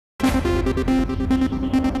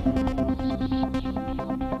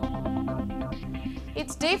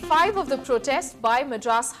It's day 5 of the protest by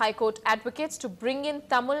Madras High Court advocates to bring in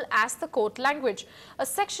Tamil as the court language. A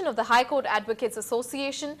section of the High Court Advocates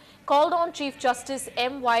Association called on Chief Justice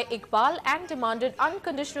M.Y. Iqbal and demanded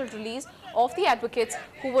unconditional release of the advocates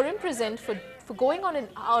who were imprisoned for going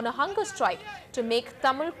on a hunger strike to make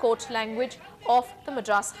Tamil court language of the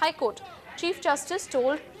Madras High Court. Chief Justice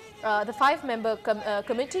told the 5-member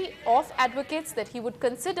committee of advocates that he would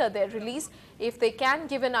consider their release if they can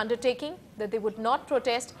give an undertaking that they would not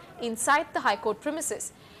protest inside the High Court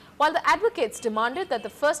premises. While the advocates demanded that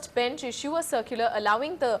the first bench issue a circular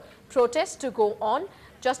allowing the protest to go on,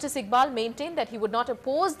 Justice Iqbal maintained that he would not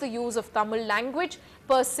oppose the use of Tamil language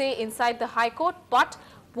per se inside the High Court, but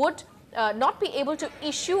would not be able to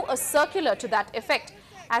issue a circular to that effect.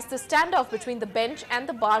 As the standoff between the bench and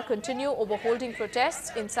the bar continue over holding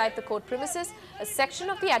protests inside the court premises, a section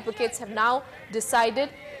of the advocates have now decided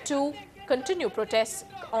to continue protests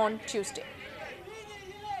on Tuesday.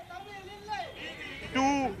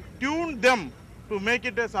 To tune them to make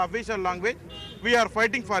it as official language, we are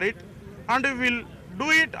fighting for it, and we will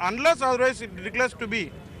do it unless otherwise it declares to be,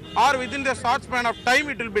 or within the short span of time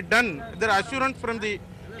it will be done. There is assurance from the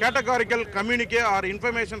categorical communique or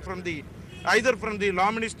information from the either from the law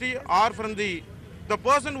ministry or from the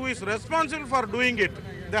person who is responsible for doing it.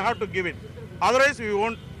 They have to give it. Otherwise, we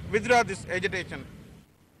won't withdraw this agitation.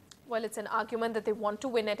 Well, it's an argument that they want to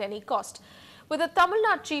win at any cost. With the Tamil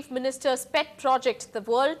Nadu Chief Minister's pet project, the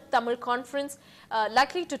World Tamil Conference,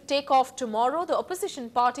 likely to take off tomorrow, the opposition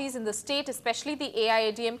parties in the state, especially the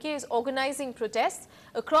AIADMK, is organizing protests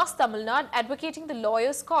across Tamil Nadu advocating the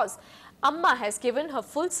lawyers' cause. Amma has given her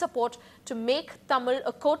full support to make Tamil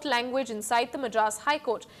a court language inside the Madras High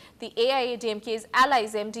Court. The AIADMK's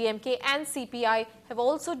allies MDMK and CPI have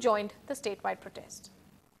also joined the statewide protest.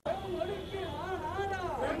 A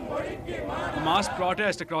mass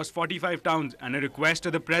protest across 45 towns and a request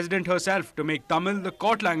to the President herself to make Tamil the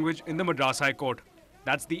court language in the Madras High Court.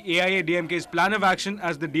 That's the AIADMK's plan of action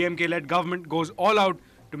as the DMK-led government goes all out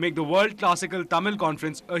to make the World Classical Tamil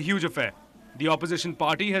Conference a huge affair. The opposition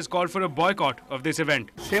party has called for a boycott of this event.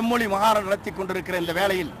 செம்மொழி மகாரம் நடத்தி கொண்டிருக்கிற இந்த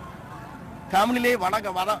வேளையில் தமிழிலே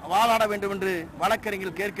வாதாட வேண்டும் என்று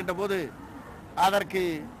வழக்கறிஞர்கள் கேட்கின்ற போது அதற்கு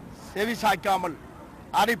செவி சாய்க்காமல்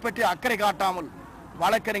அதை பற்றி அக்கறை காட்டாமல்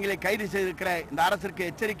வழக்கறிஞர்களை கைது செய்திருக்கிற இந்த அரசிற்கு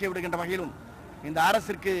எச்சரிக்கை விடுகின்ற வகையிலும் இந்த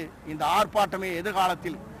அரசிற்கு இந்த ஆர்ப்பாட்டமே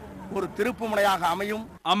எதிர்காலத்தில் ஒரு திருப்புமுனையாக அமையும்.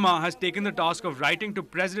 Amma has taken the task of writing to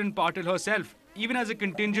President Patil herself, even as a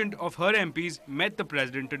contingent of her MPs met the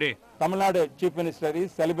President today. Tamil Nadu Chief Minister is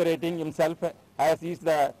celebrating himself as he is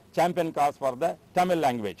the champion cause for the Tamil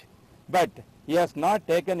language. But he has not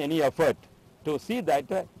taken any effort to see that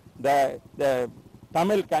the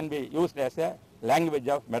Tamil can be used as a language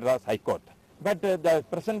of Madras High Court. But the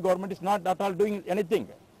present government is not at all doing anything.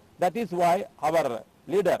 That is why our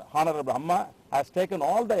leader, Honorable Amma, has taken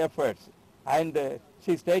all the efforts, and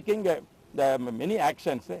she is taking the many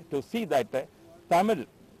actions to see that Tamil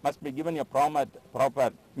must be given a proper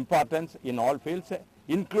importance in all fields,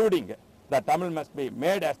 including the Tamil must be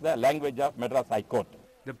made as the language of Madras High Court.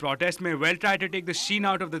 The protest may well try to take the sheen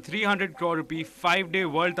out of the 300 crore rupee 5-day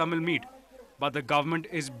World Tamil Meet, but the government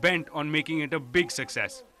is bent on making it a big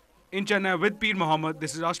success. In Chennai with Peer Mohammed,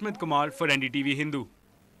 this is Ashmit Kumar for Ndtv Hindu.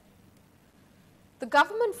 The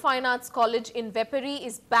Government Fine Arts College in Veperi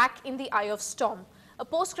is back in the eye of storm. A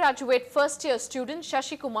postgraduate first-year student,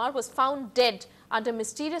 Shashi Kumar, was found dead under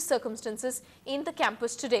mysterious circumstances in the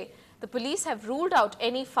campus today. The police have ruled out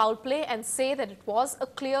any foul play and say that it was a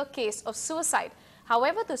clear case of suicide.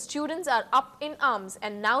 However, the students are up in arms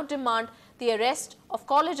and now demand the arrest of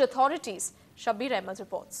college authorities. Shabir Ahmed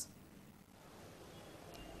reports.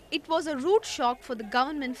 It was a rude shock for the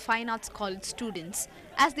Government Fine Arts College students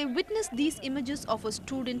as they witnessed these images of a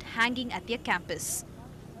student hanging at their campus.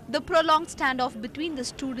 The prolonged standoff between the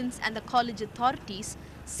students and the college authorities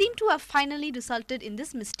seemed to have finally resulted in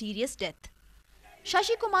this mysterious death.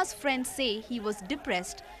 Shashi Kumar's friends say he was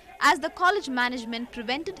depressed as the college management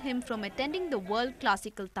prevented him from attending the World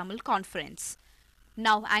Classical Tamil Conference.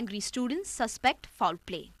 Now angry students suspect foul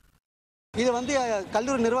play. இது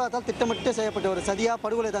கல்லூரி நிர்வாகத்தால் திட்டமிட்டு செய்யப்பட்ட ஒரு சதியா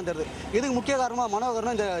படுகொலை தான் தெரியுது. இதுக்கு முக்கிய காரணமா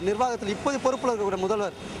மனோகரன் இந்த நிர்வாகத்தில் இப்போது பொறுப்புல இருக்கிற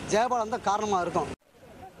முதல்வர் ஜெயபாலன் தான் காரணமா இருக்கும்.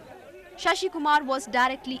 Shashi Kumar was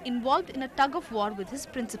directly involved in a tug-of-war with his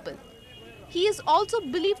principal. He is also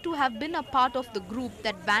believed to have been a part of the group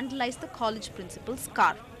that vandalized the college principal's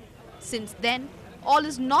car. Since then, all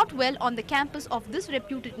is not well on the campus of this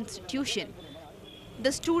reputed institution.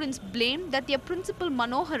 The students blamed that their principal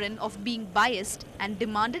Manoharan of being biased and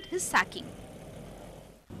demanded his sacking.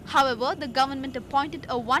 However, the government appointed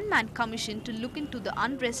a one-man commission to look into the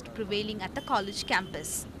unrest prevailing at the college campus.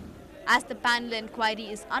 As the panel inquiry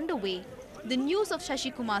is underway, the news of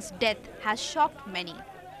Shashi Kumar's death has shocked many.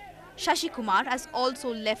 Shashi Kumar has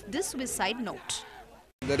also left this suicide note.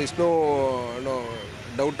 There is no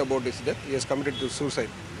doubt about his death. He has committed to suicide,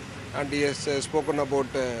 and he has spoken about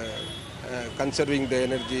conserving the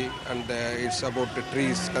energy, and it's about the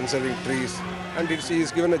trees, conserving trees, and he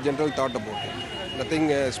is given a general thought about it. Nothing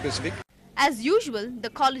specific. As usual, the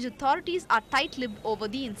college authorities are tight-lipped over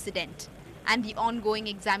the incident, and the ongoing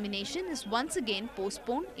examination is once again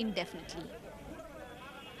postponed indefinitely.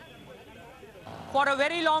 For a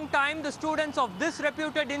very long time, the students of this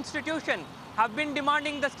reputed institution have been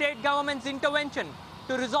demanding the state government's intervention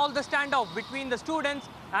to resolve the standoff between the students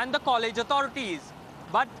and the college authorities.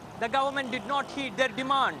 But the government did not heed their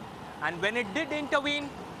demand, and when it did intervene,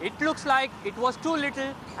 it looks like it was too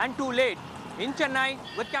little and too late. In Chennai,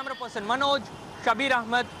 with camera person Manoj, Shabir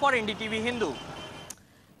Ahmed for Ndtv Hindu.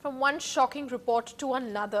 From one shocking report to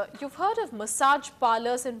another, you've heard of massage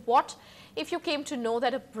parlors, and what if you came to know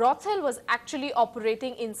that a brothel was actually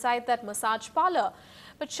operating inside that massage parlor?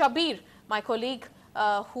 But Shabir, my colleague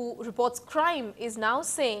who reports crime, is now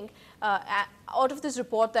saying out of this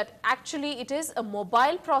report that actually it is a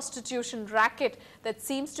mobile prostitution racket that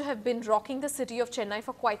seems to have been rocking the city of Chennai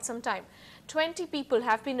for quite some time. 20 people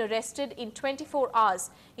have been arrested in 24 hours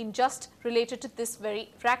in just related to this very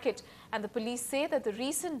racket. And the police say that the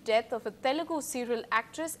recent death of a Telugu serial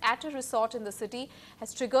actress at a resort in the city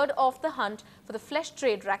has triggered off the hunt for the flesh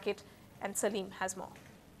trade racket. And Salim has more.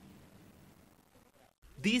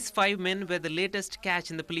 These 5 men were the latest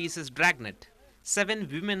catch in the police's dragnet. 7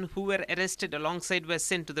 women who were arrested alongside were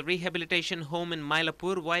sent to the rehabilitation home in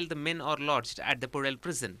Mylapore, while the men are lodged at the Purel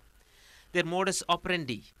prison. Their modus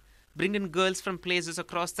operandi: bring in girls from places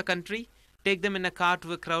across the country, take them in a car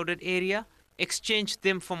to a crowded area, exchange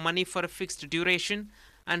them for money for a fixed duration,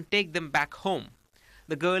 and take them back home.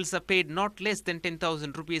 The girls are paid not less than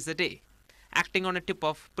 10,000 rupees a day. Acting on a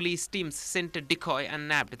tip-off, police teams sent a decoy and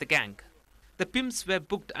nabbed the gang. The pimps were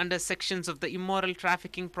booked under sections of the Immoral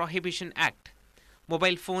Trafficking Prohibition Act.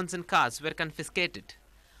 Mobile phones and cars were confiscated.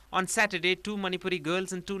 On Saturday, 2 Manipuri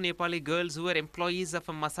girls and 2 Nepali girls who were employees of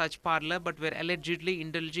a massage parlor but were allegedly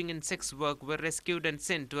indulging in sex work were rescued and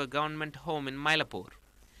sent to a government home in Mylapore.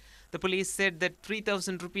 The police said that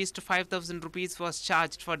 3,000 rupees to 5,000 rupees was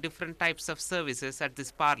charged for different types of services at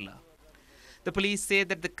this parlor. The police say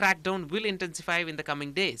that the crackdown will intensify in the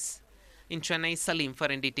coming days. In Chennai, Salim for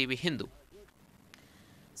Ndtv Hindu.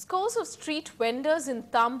 Scores of street vendors in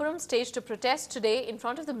Tambaram staged a protest today in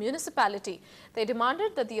front of the municipality. They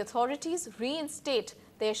demanded that the authorities reinstate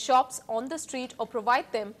their shops on the street or provide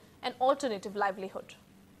them an alternative livelihood.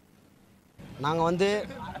 நாங்கள் வந்து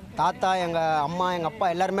தாத்தா எங்கள் அம்மா எங்கள் அப்பா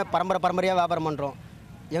எல்லாருமே பரம்பரையாக வியாபாரம் பண்ணுறோம்.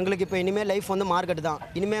 எங்களுக்கு இப்போ இனிமேல் லைஃப் வந்து மார்க்கெட்டு தான்.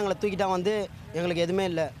 இனிமேல் எங்களை தூக்கிட்டா வந்து எங்களுக்கு எதுவுமே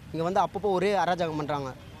இல்லை. இங்கே வந்து அப்பப்போ ஒரே அராஜகம்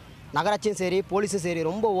பண்ணுறாங்க. நகராட்சியும் சரி போலீஸும் சரி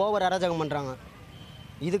ரொம்ப ஓவர் அராஜகம் பண்ணுறாங்க.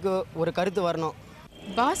 இதுக்கு ஒரு கருத்து வரணும்.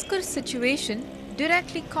 Bhaskar's situation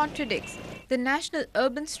directly contradicts the National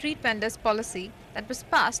Urban Street Vendors Policy that was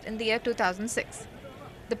passed in the year 2006.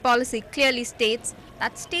 The policy clearly states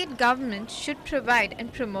that state government should provide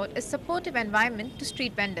and promote a supportive environment to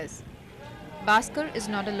street vendors. Bhaskar is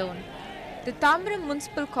not alone. The Tambaram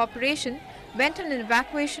Municipal Corporation went on an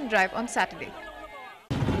evacuation drive on Saturday.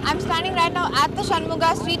 I'm standing right now at the Shanmuga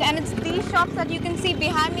Street, and it's these shops that you can see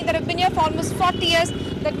behind me that have been here for almost 40 years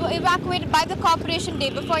that were evacuated by the corporation day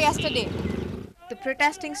before yesterday. The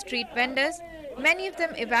protesting street vendors, many of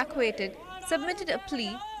them evacuated, submitted a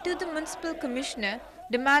plea to the municipal commissioner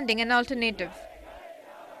demanding an alternative.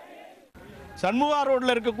 சண்முகா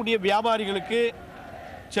ரோட்ல இருக்கக்கூடிய வியாபாரிகளுக்கு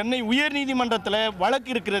சென்னை உயர்நீதிமன்றத்தில்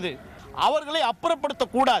வழக்கு இருக்கிறது. அவர்களை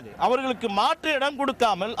அப்புறப்படுத்தக்கூடாது. அவர்களுக்கு மாற்று இடம்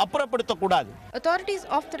கொடுக்காமல் அப்புறப்படுத்தக்கூடாது. Authorities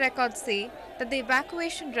off the record say that the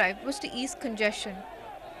evacuation drive was to ease congestion,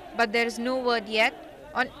 but there is no word yet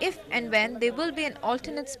on if and when there will be an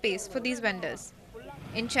alternate space for these vendors.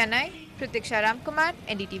 In Chennai, Pratiksha Ramkumar,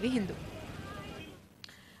 Ndtv Hindu.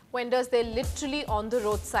 Vendors, they're literally on the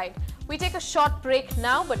roadside. We take a short break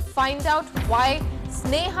now, but find out why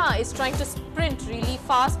Sneha is trying to sprint really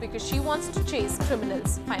fast because she wants to chase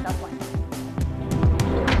criminals. Find out why.